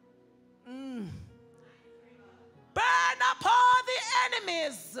 Burn up all the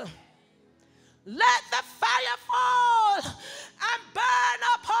enemies. Let the fire fall and burn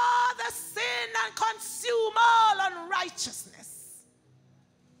up all the sin and consume all unrighteousness.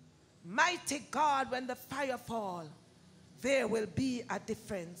 Mighty God, when the fire falls, there will be a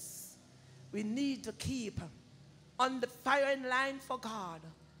difference. We need to keep on the firing line for God.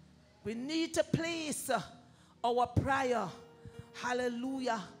 We need to place our prayer,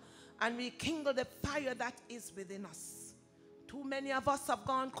 hallelujah, and rekindle the fire that is within us. Too many of us have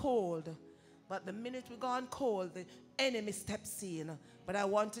gone cold. But the minute we've gone cold, the enemy steps in. But I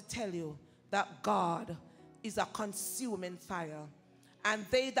want to tell you that God is a consuming fire. And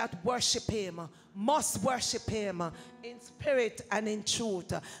they that worship Him must worship Him in spirit and in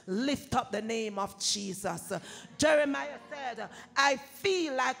truth. Lift up the name of Jesus. Jeremiah said, I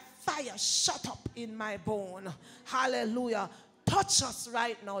feel like fire shut up in my bone. Hallelujah. Touch us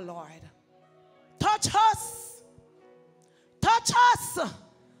right now, Lord. Touch us. Touch us.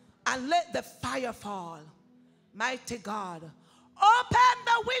 And let the fire fall. Mighty God, open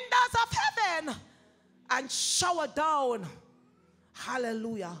the windows of heaven and shower down.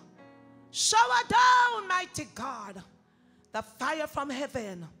 Hallelujah. Shower down, mighty God, the fire from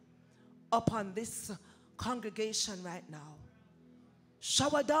heaven upon this congregation right now.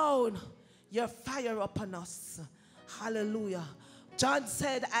 Shower down your fire upon us. Hallelujah. John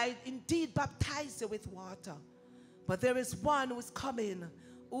said, I indeed baptize you with water, but there is one who is coming,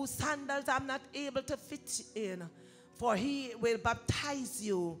 whose sandals I'm not able to fit in, for He will baptize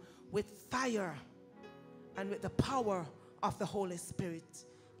you with fire and with the power of the Holy Spirit.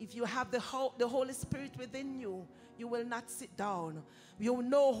 If you have the Holy Spirit within you, you will not sit down. You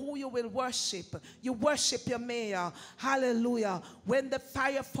know who you will worship. You worship your Mayor. Hallelujah. When the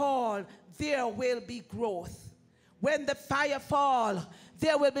fire falls, there will be growth. When the fire falls,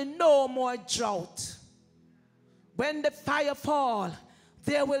 there will be no more drought. When the fire falls,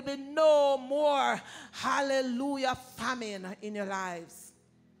 there will be no more, hallelujah, famine in your lives.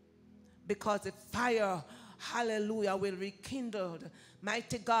 Because the fire, hallelujah, will rekindle,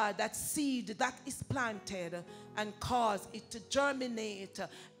 mighty God, that seed that is planted and cause it to germinate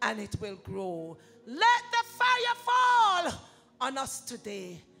and it will grow. Let the fire fall on us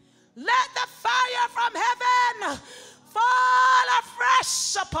today. Let the fire from heaven fall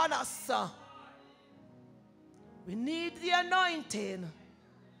afresh upon us. We need the anointing.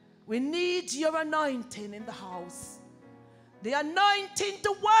 We need your anointing in the house. The anointing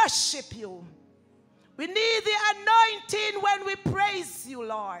to worship you. We need the anointing when we praise you,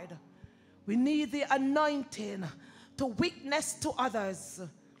 Lord. We need the anointing to witness to others.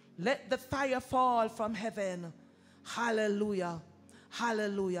 Let the fire fall from heaven. Hallelujah.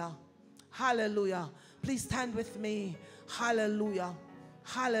 Hallelujah. Hallelujah. Please stand with me. Hallelujah.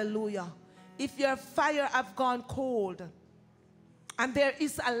 Hallelujah. If your fire have gone cold and there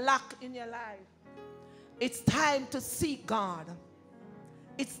is a lack in your life, it's time to seek God.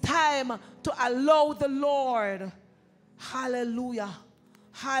 It's time to allow the Lord, hallelujah,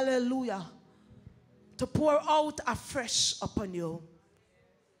 hallelujah, to pour out afresh upon you.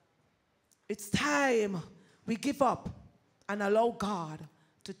 It's time we give up and allow God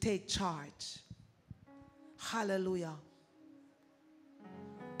to take charge. Hallelujah.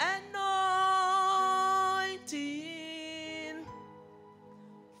 Anointing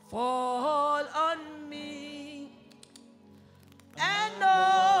fall on me. Anointing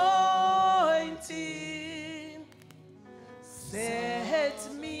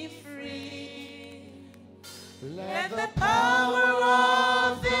set me free. Let the power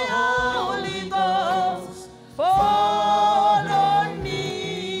of the Holy Ghost fall on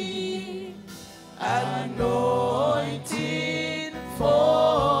me. Anointing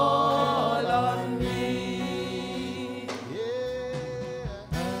fall on me.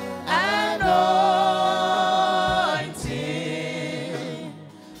 Anointing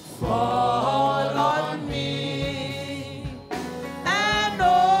fall on me.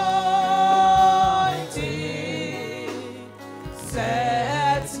 Anointing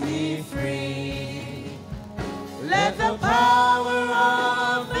sets me free. Let the power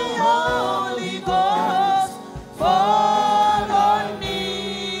of the Holy Ghost fall on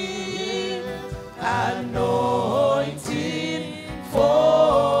me. Anointing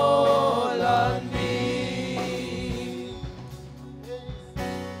fall on me.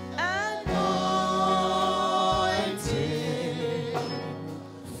 Anointing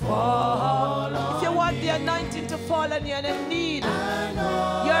fall on. If you want the anointing to fall on you and you need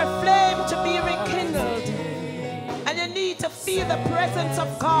your flame to be rekindled, and you need to feel the presence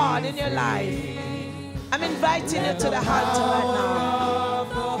of God in your life, I'm inviting you to the altar right now.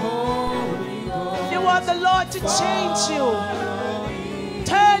 If you want the Lord to change you,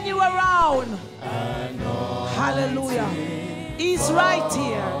 turn you around, hallelujah, He's right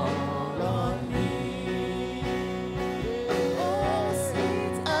here.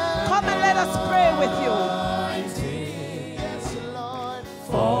 Come and let us pray with you.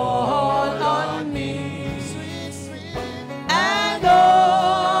 Fall on me.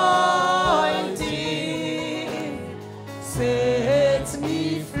 Anointing sets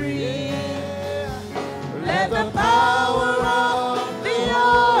me free. Let the power of the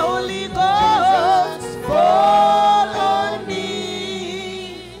Holy Ghost fall on me.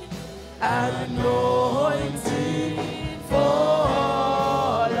 Anointing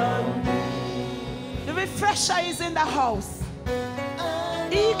fall on me. The refresher is in the house.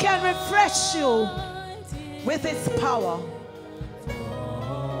 He can refresh you with His power.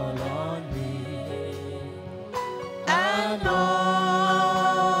 Anointing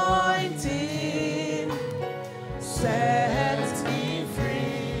sets me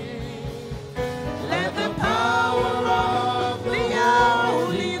free. Let the power of the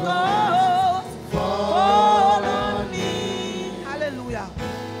Holy Ghost fall on me. Hallelujah.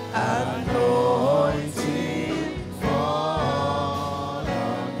 Anointing fall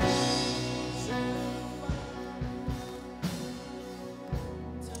on me.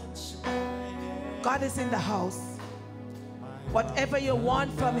 God is in the house. Whatever you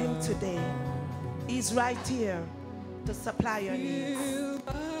want from Him today, He's right here to supply your needs.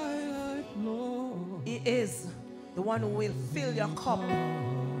 He is the one who will fill your cup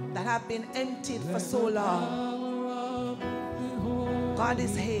that have been emptied for so long. God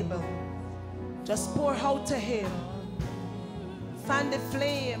is able. Just pour out to Him. Fan the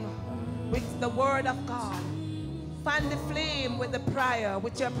flame with the word of God. Fan the flame with the prayer,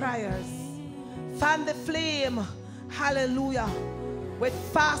 with your prayers. Fan the flame, hallelujah, with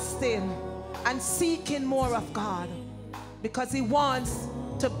fasting and seeking more of God, because He wants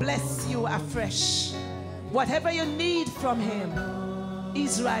to bless you afresh. Whatever you need from Him,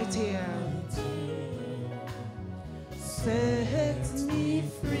 He's right here. Set me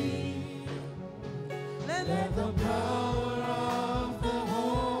free. Let the power of the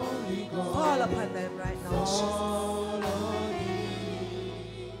Holy Ghost fall upon them right now, Jesus.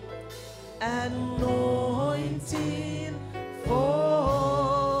 Anointing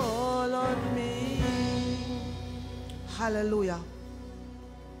fall on me.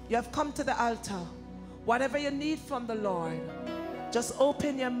 You have come to the altar. Whatever you need from the Lord, just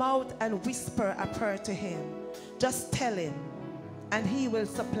open your mouth and whisper a prayer to him. Just tell him, and he will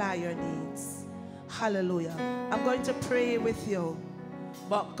supply your needs. Hallelujah. I'm going to pray with you,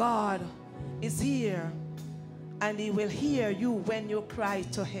 but God is here, and he will hear you when you cry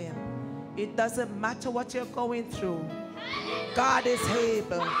to him. It doesn't matter what you're going through. God is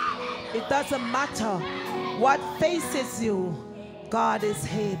able. It doesn't matter what faces you. God is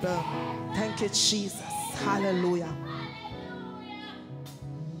able. Thank you, Jesus. Hallelujah.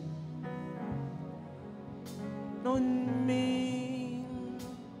 On me,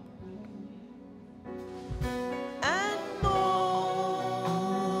 anointing,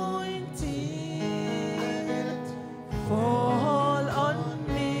 fall on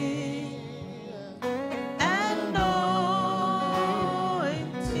me, anointing,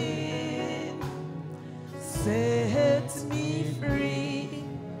 set me free,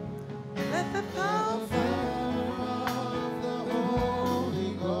 let the power of the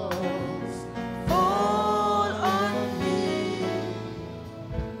Holy Ghost fall on me,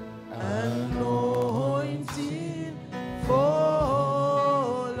 anointing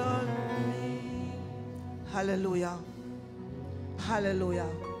fall on me. Hallelujah. Hallelujah.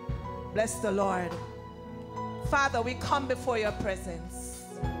 Bless the Lord. Father, we come before your presence.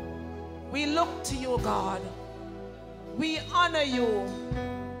 We look to you, God. We honor you.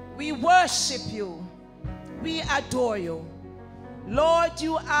 We worship you. We adore you. Lord,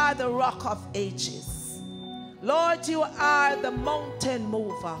 you are the rock of ages. Lord, you are the mountain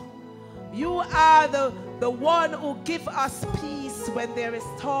mover. You are the one who gives us peace when there is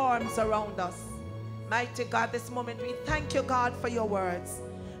storms around us. Mighty God, this moment we thank you, God, for your words.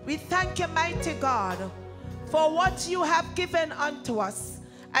 We thank you, mighty God, for what you have given unto us.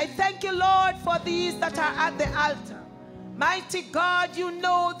 I thank you, Lord, for these that are at the altar. Mighty God, you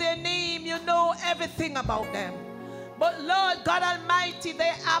know their name, you know everything about them. But Lord God Almighty,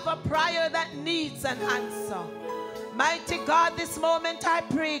 they have a prayer that needs an answer. Mighty God, this moment I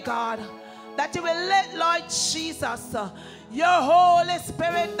pray, God, that you will let, Lord Jesus, your Holy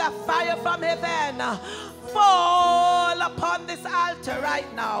Spirit, the fire from heaven, fall upon this altar right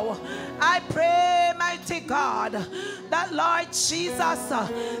now. I pray, mighty God, that, Lord Jesus,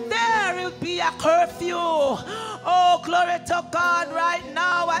 there will be a curfew. Oh, glory to God right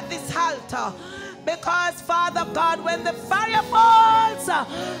now at this altar. Because, Father God, when the fire falls,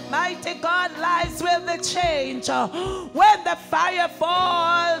 mighty God, lives will be changed. When the fire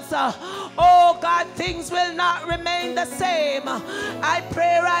falls, oh God, things will not remain the same. I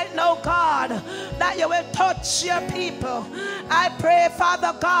pray right now, God, that you will touch your people. I pray,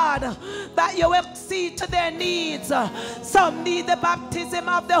 Father God, that you will see to their needs. Some need the baptism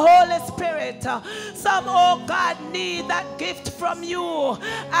of the Holy Spirit. Some, oh God, need that gift from you.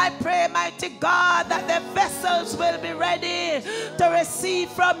 I pray, mighty God, that the vessels will be ready to receive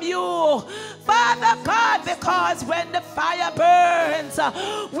from you, Father God, because when the fire burns,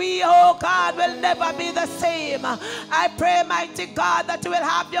 we, oh God, will never be the same. I pray, mighty God, that you will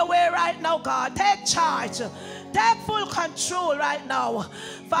have your way right now, God. Take charge. Take full control right now.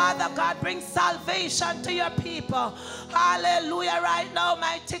 Father God, bring salvation to your people. Hallelujah right now,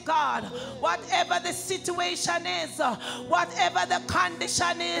 mighty God. Whatever the situation is, whatever the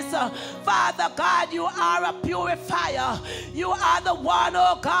condition is, Father God, you are a purifier. You are the one,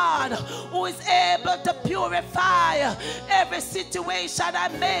 oh God, who is able to purify every situation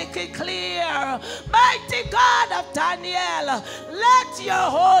and make it clear. Mighty God of Daniel, let your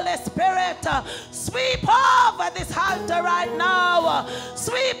Holy Spirit sweep over this altar right now.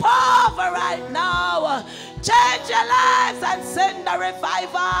 Sweep over right now. Change your lives and send a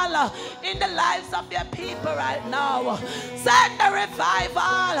revival in the lives of your people right now. Send a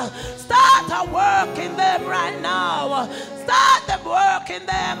revival. Start a work in them right now. Start the work in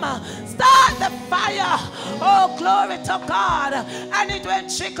them. Start the fire. Oh, glory to God. And it will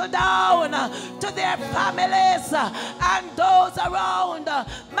trickle down to their families and those around.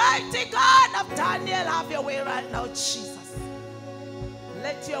 Mighty God of Daniel, have your way right now, Jesus.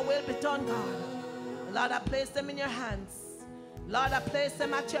 Let your will be done, God. Lord, I place them in your hands. Lord, I place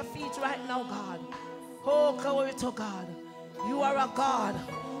them at your feet right now, God. Oh, glory to God. You are a God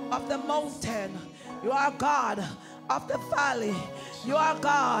of the mountain. You are God of the valley. You are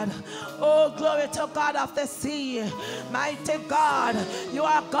God. Oh, glory to God of the sea. Mighty God, you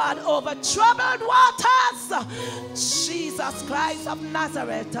are God over troubled waters. Jesus Christ of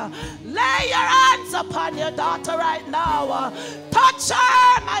Nazareth, lay your hands upon your daughter right now. Touch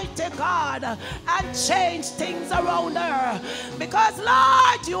her, mighty God, and change things around her. Because,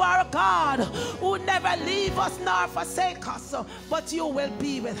 Lord, you are a God who never leave us nor forsake us, but you will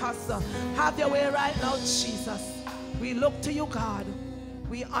be with us. Have your way right now, Jesus. We look to you, God.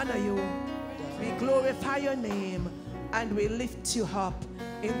 We honor you. We glorify your name. And we lift you up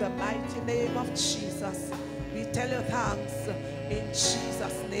in the mighty name of Jesus. We tell you thanks in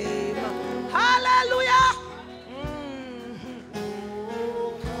Jesus' name. Hallelujah.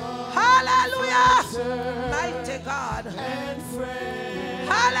 Hallelujah. Mighty God.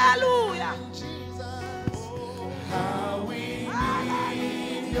 Hallelujah. How we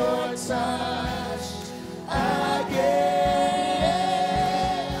need your touch again.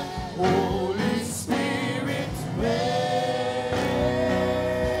 Holy Spirit,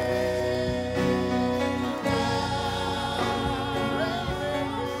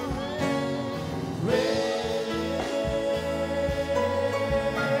 rain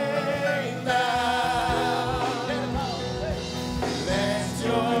down. Let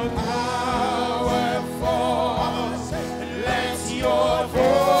your power fall. Let your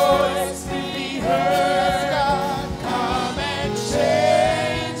voice be heard. Come and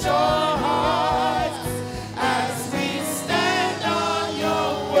change our hearts as we stand on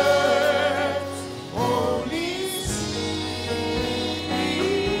your word. Holy Spirit,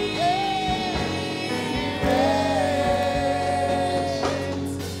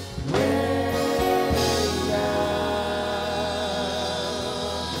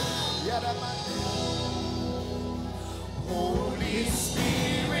 Holy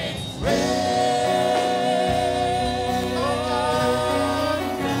Spirit,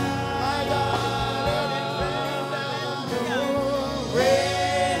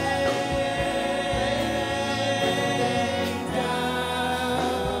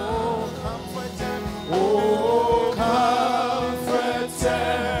 oh, comforter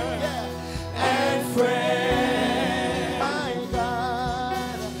and friend. My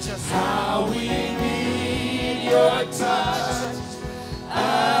God, just how we need your touch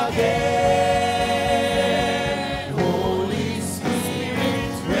again. Holy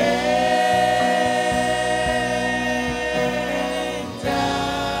Spirit, rain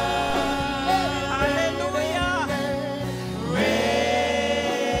down. Hallelujah.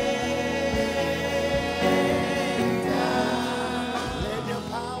 Let your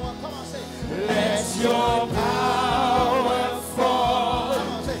power, come on, say. Let your power fall. Come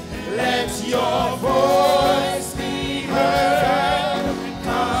on, say. Let your voice be heard.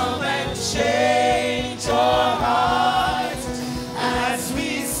 Come and change our hearts as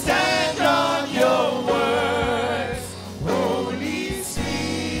we stand on your word. Holy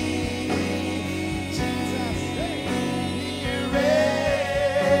Spirit,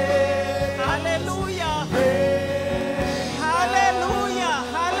 Hallelujah. Hallelujah.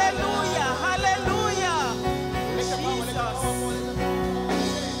 Hallelujah. Hallelujah.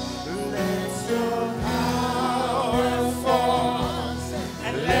 let your power fall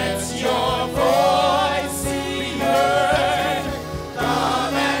and let your voice be heard.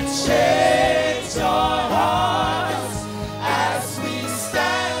 Come and change our hearts as we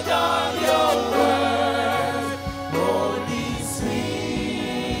stand on your word. Holy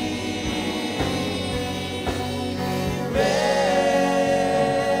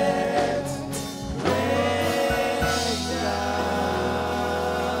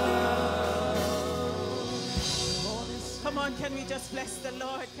Come on, can we just bless the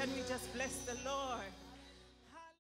Lord? Can we just bless the Lord?